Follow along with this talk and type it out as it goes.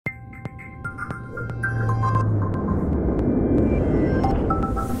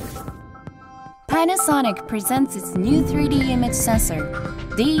Panasonic presents its new 3D image sensor,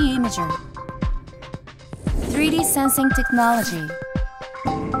 D-Imager. 3D sensing technology.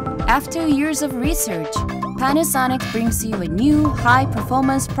 After years of research, Panasonic brings you a new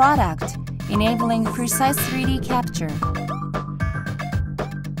high-performance product, enabling precise 3D capture.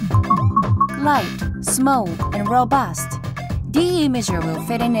 Light, small, and robust, D-Imager will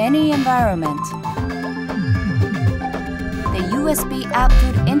fit in any environment. The USB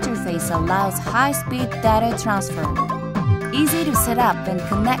output interface allows high-speed data transfer. Easy to set up and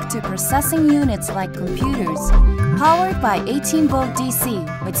connect to processing units like computers, powered by 18-volt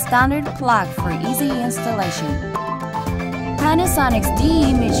DC with standard plug for easy installation. Panasonic's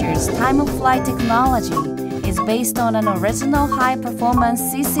D-Imager's time-of-flight technology is based on an original high-performance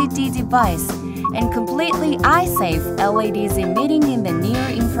CCD device and completely eye-safe LEDs emitting in the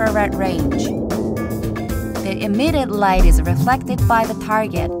near-infrared range. The emitted light is reflected by the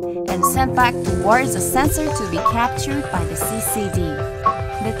target and sent back towards the sensor to be captured by the CCD.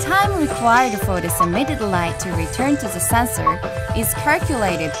 The time required for this emitted light to return to the sensor is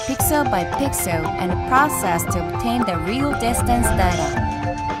calculated pixel by pixel and processed to obtain the real distance data.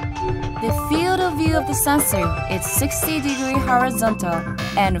 The field of view of the sensor is 60-degree horizontal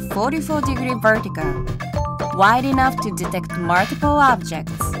and 44-degree vertical, wide enough to detect multiple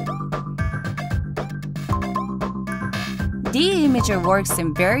objects. D-Imager works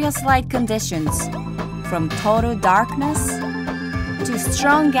in various light conditions, from total darkness to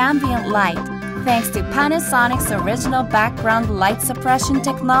strong ambient light, thanks to Panasonic's original background light suppression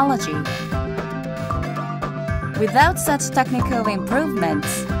technology. Without such technical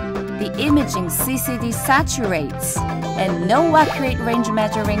improvements, the imaging CCD saturates, and no accurate range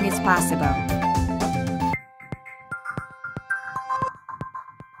measuring is possible.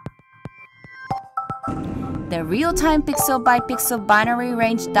 The real-time pixel-by-pixel binary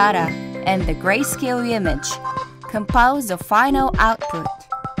range data and the grayscale image compose the final output.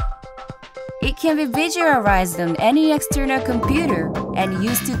 It can be visualized on any external computer and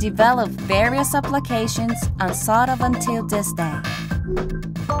used to develop various applications unthought of until this day.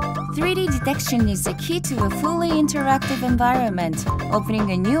 3D detection is the key to a fully interactive environment,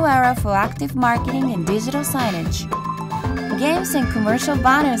 opening a new era for active marketing and digital signage. Games and commercial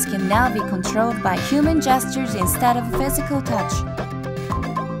banners can now be controlled by human gestures instead of physical touch.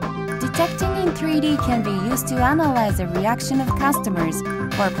 Detecting in 3D can be used to analyze the reaction of customers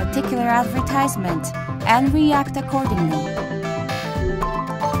for a particular advertisement and react accordingly.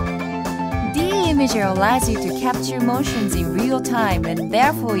 D-Imager allows you to capture motions in real time and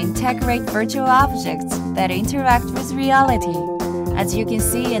therefore integrate virtual objects that interact with reality, as you can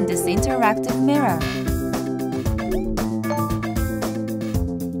see in this interactive mirror.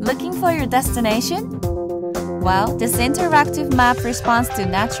 Looking for your destination? Well, this interactive map responds to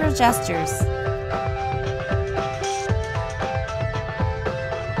natural gestures.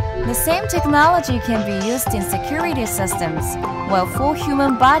 The same technology can be used in security systems, while full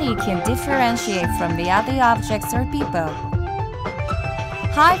human body can differentiate from the other objects or people.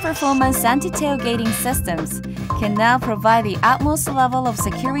 High-performance anti-tailgating systems can now provide the utmost level of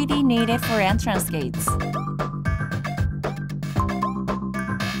security needed for entrance gates.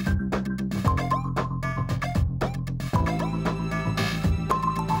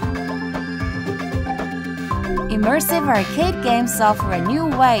 Immersive arcade games offer a new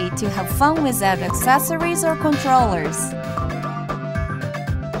way to have fun without accessories or controllers.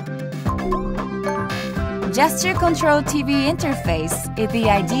 Gesture-controlled TV interface is the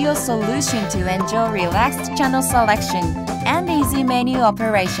ideal solution to enjoy relaxed channel selection and easy menu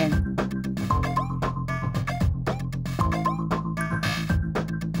operation.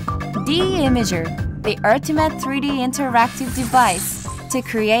 D-Imager, the ultimate 3D interactive device to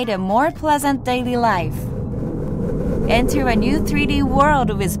create a more pleasant daily life. Enter a new 3D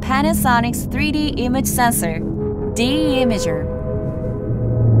world with Panasonic's 3D image sensor, D-Imager.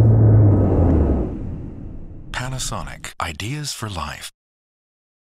 Panasonic, ideas for life.